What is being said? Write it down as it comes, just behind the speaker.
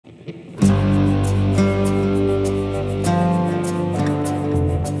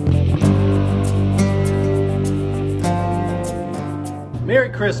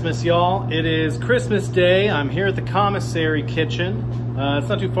Christmas, y'all. It is Christmas Day. I'm here at the commissary kitchen. It's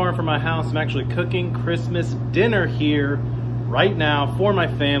not too far from my house. I'm actually cooking Christmas dinner here right now for my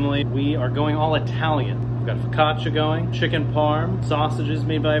family. We are going all Italian. We've got focaccia going, chicken parm, sausages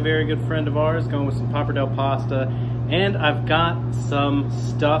made by a very good friend of ours, going with some pappardelle pasta, and I've got some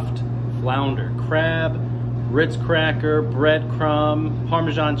stuffed flounder, crab, Ritz cracker, breadcrumb,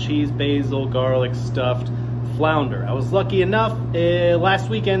 Parmesan cheese, basil, garlic stuffed flounder. I was lucky enough last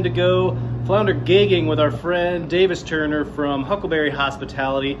weekend to go flounder gigging with our friend Davis Turner from Huckleberry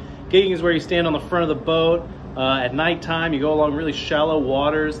Hospitality. Gigging is where you stand on the front of the boat at nighttime. You go along really shallow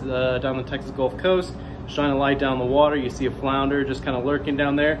waters down the Texas Gulf Coast, shine a light down the water, you see a flounder just kind of lurking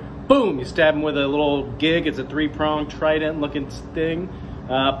down there. Boom! You stab him with a little gig. It's a three-pronged trident looking thing.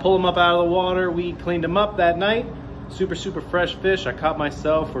 Pull him up out of the water. We cleaned him up that night. Super fresh fish. I caught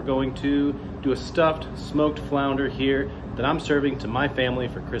myself. We're going to do a stuffed smoked flounder here that I'm serving to my family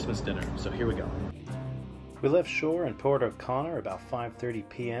for Christmas dinner. So here we go. We left shore in Port O'Connor about 5:30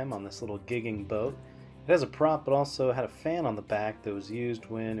 p.m. on this little gigging boat. It has a prop but also had a fan on the back that was used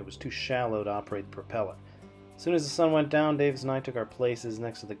when it was too shallow to operate the propeller. As soon as the sun went down, Davis and I took our places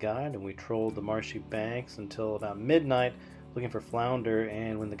next to the guide and we trolled the marshy banks until about midnight looking for flounder,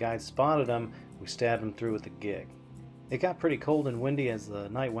 and when the guide spotted them, we stabbed him through with the gig. It got pretty cold and windy as the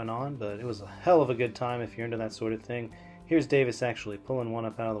night went on, but it was a hell of a good time if you're into that sort of thing. Here's Davis actually pulling one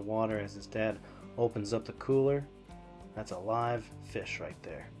up out of the water as his dad opens up the cooler. That's a live fish right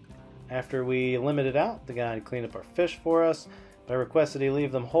there. After we limited out, the guide cleaned up our fish for us, but I requested he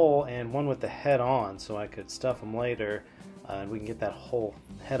leave them whole and one with the head on so I could stuff them later and we can get that whole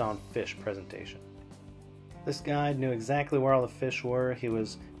head-on fish presentation. This guide knew exactly where all the fish were. He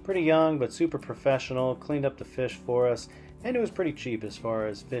was pretty young but super professional, cleaned up the fish for us, and it was pretty cheap as far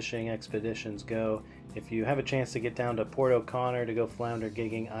as fishing expeditions go. If you have a chance to get down to Port O'Connor to go flounder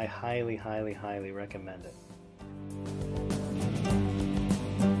gigging, I highly recommend it.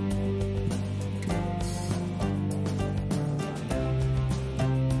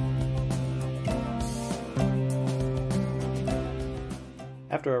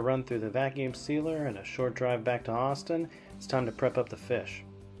 After a run through the vacuum sealer and a short drive back to Austin, it's time to prep up the fish.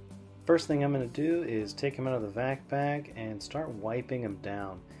 First thing I'm going to do is take them out of the vac bag and start wiping them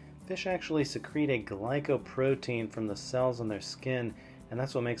down. Fish actually secrete a glycoprotein from the cells on their skin, and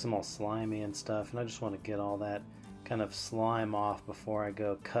that's what makes them all slimy and stuff, and I just want to get all that kind of slime off before I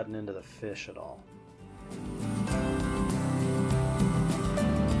go cutting into the fish at all.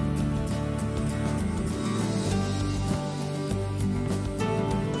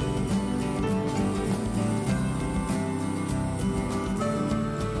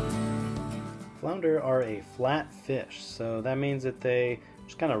 Flounder are a flat fish, so that means that they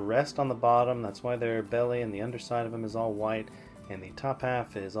just kind of rest on the bottom. That's why their belly and the underside of them is all white and the top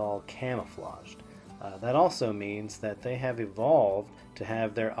half is all camouflaged. That also means that they have evolved to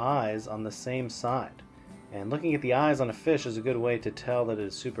have their eyes on the same side. And looking at the eyes on a fish is a good way to tell that it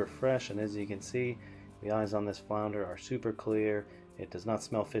is super fresh, and as you can see, the eyes on this flounder are super clear. It does not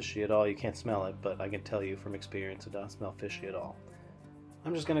smell fishy at all. You can't smell it, but I can tell you from experience it doesn't smell fishy at all.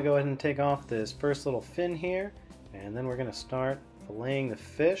 I'm just going to go ahead and take off this first little fin here, and then we're going to start filleting the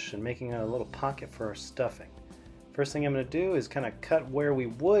fish and making a little pocket for our stuffing. First thing I'm going to do is kind of cut where we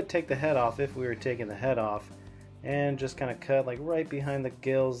would take the head off if we were taking the head off, and just kind of cut like right behind the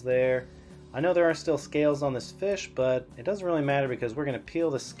gills there. I know there are still scales on this fish, but it doesn't really matter because we're going to peel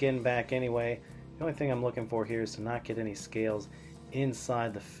the skin back anyway. The only thing I'm looking for here is to not get any scales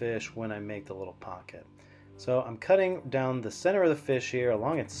inside the fish when I make the little pocket. So I'm cutting down the center of the fish here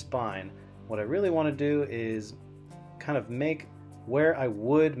along its spine. What I really want to do is kind of make where I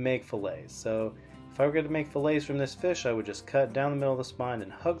would make fillets. So if I were going to make fillets from this fish, I would just cut down the middle of the spine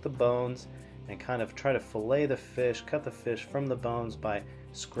and hug the bones and kind of try to fillet the fish, cut the fish from the bones by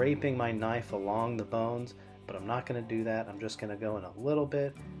scraping my knife along the bones. But I'm not going to do that. I'm just going to go in a little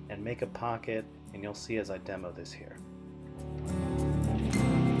bit and make a pocket, and you'll see as I demo this here.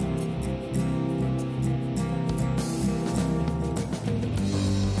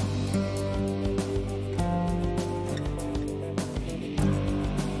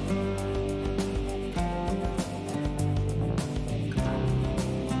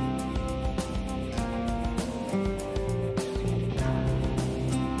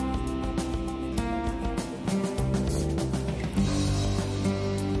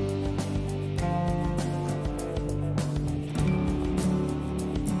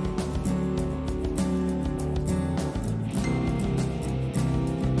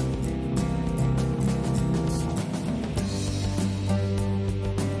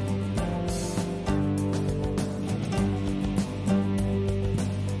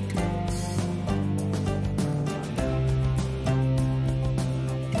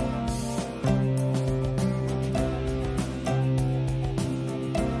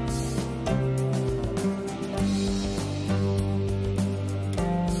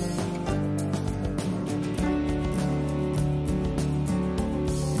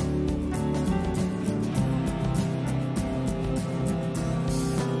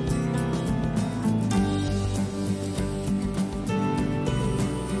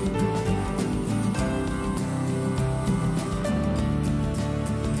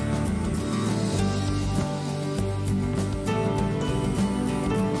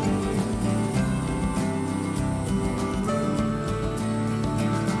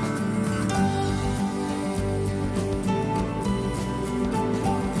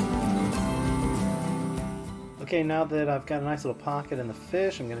 Okay, now that I've got a nice little pocket in the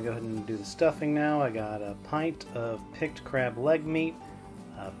fish, I'm going to go ahead and do the stuffing now. I got a pint of picked crab leg meat,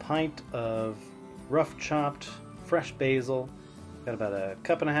 a pint of rough chopped fresh basil, got about a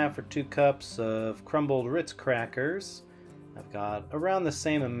cup and a half or 2 cups of crumbled Ritz crackers. I've got around the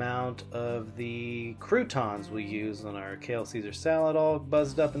same amount of the croutons we use on our kale Caesar salad, all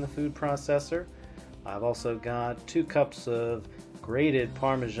buzzed up in the food processor. I've also got 2 cups of grated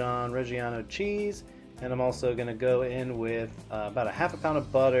Parmesan Reggiano cheese, and I'm also going to go in with about a half a pound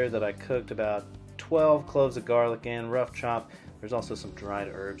of butter that I cooked about 12 cloves of garlic in, rough chop. There's also some dried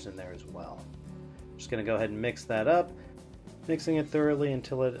herbs in there as well. Just going to go ahead and mix that up, mixing it thoroughly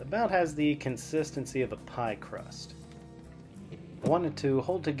until it about has the consistency of a pie crust. I want it to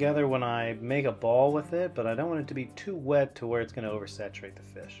hold together when I make a ball with it, but I don't want it to be too wet to where it's going to oversaturate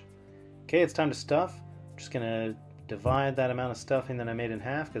the fish. Okay, it's time to stuff. I'm just going to divide that amount of stuffing that I made in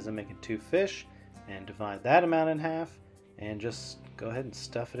half because I'm making 2 fish, and divide that amount in half, and just go ahead and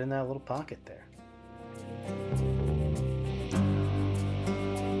stuff it in that little pocket there.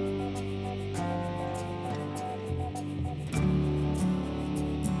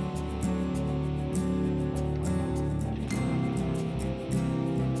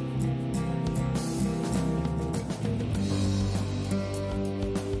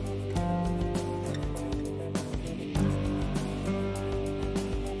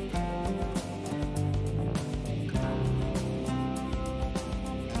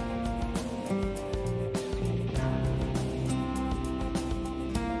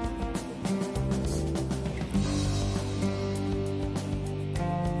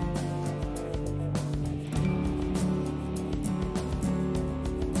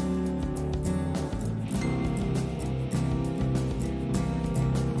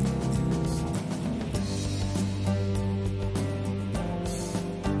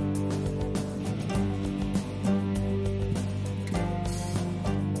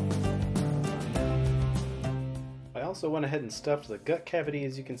 I also went ahead and stuffed the gut cavity,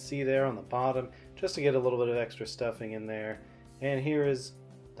 as you can see there on the bottom, just to get a little bit of extra stuffing in there. And here is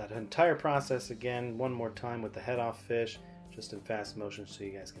that entire process again, one more time with the head off fish, just in fast motion so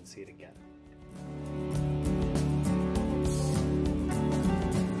you guys can see it again.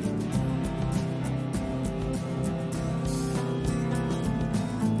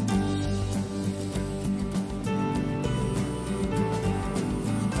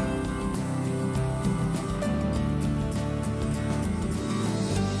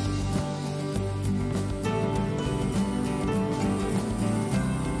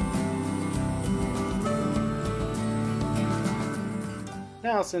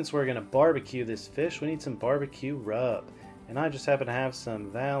 Now, since we're going to barbecue this fish, we need some barbecue rub. And I just happen to have some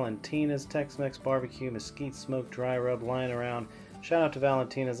Valentina's Tex-Mex Barbecue Mesquite Smoked Dry Rub lying around. Shout out to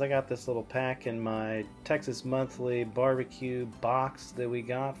Valentina's. I got this little pack in my Texas Monthly barbecue box that we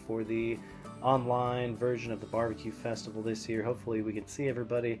got for the online version of the barbecue festival this year. Hopefully we can see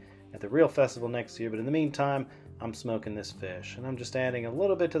everybody at the real festival next year. But in the meantime, I'm smoking this fish. And I'm just adding a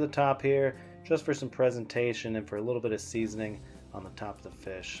little bit to the top here just for some presentation and for a little bit of seasoning on the top of the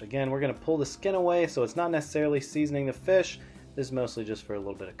fish. Again, we're going to pull the skin away, so it's not necessarily seasoning the fish. This is mostly just for a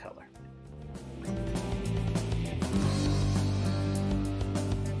little bit of color.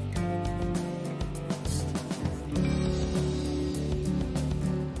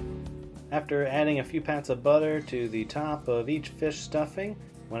 After adding a few pats of butter to the top of each fish stuffing,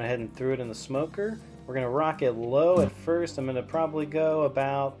 went ahead and threw it in the smoker. We're going to rock it low at first. I'm going to probably go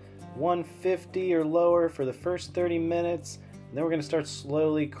about 150 or lower for the first 30 minutes. Then we're going to start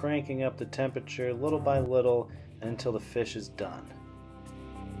slowly cranking up the temperature little by little until the fish is done.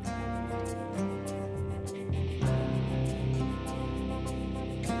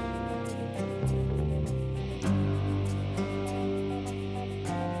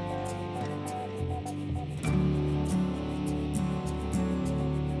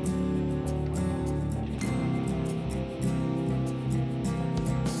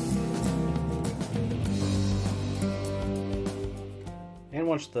 And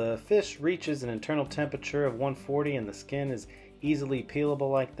once the fish reaches an internal temperature of 140 and the skin is easily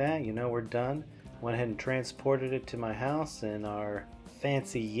peelable like that, you know we're done. Went ahead and transported it to my house in our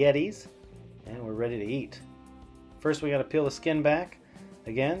fancy Yetis, and we're ready to eat. First we got to peel the skin back.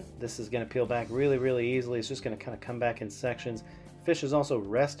 Again, this is going to peel back really easily. It's just going to kind of come back in sections. Fish is also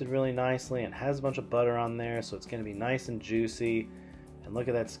rested really nicely and has a bunch of butter on there, so it's going to be nice and juicy. And look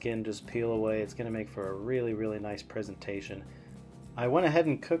at that skin just peel away. It's going to make for a really nice presentation. I went ahead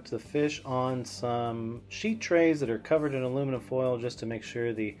and cooked the fish on some sheet trays that are covered in aluminum foil just to make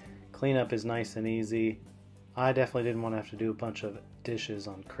sure the cleanup is nice and easy. I definitely didn't want to have to do a bunch of dishes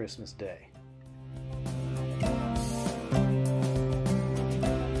on Christmas Day.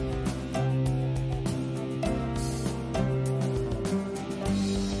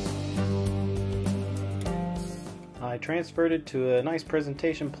 transferred it to a nice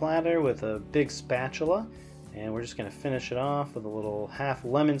presentation platter with a big spatula, and we're just going to finish it off with a little half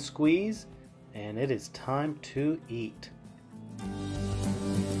lemon squeeze, and it is time to eat.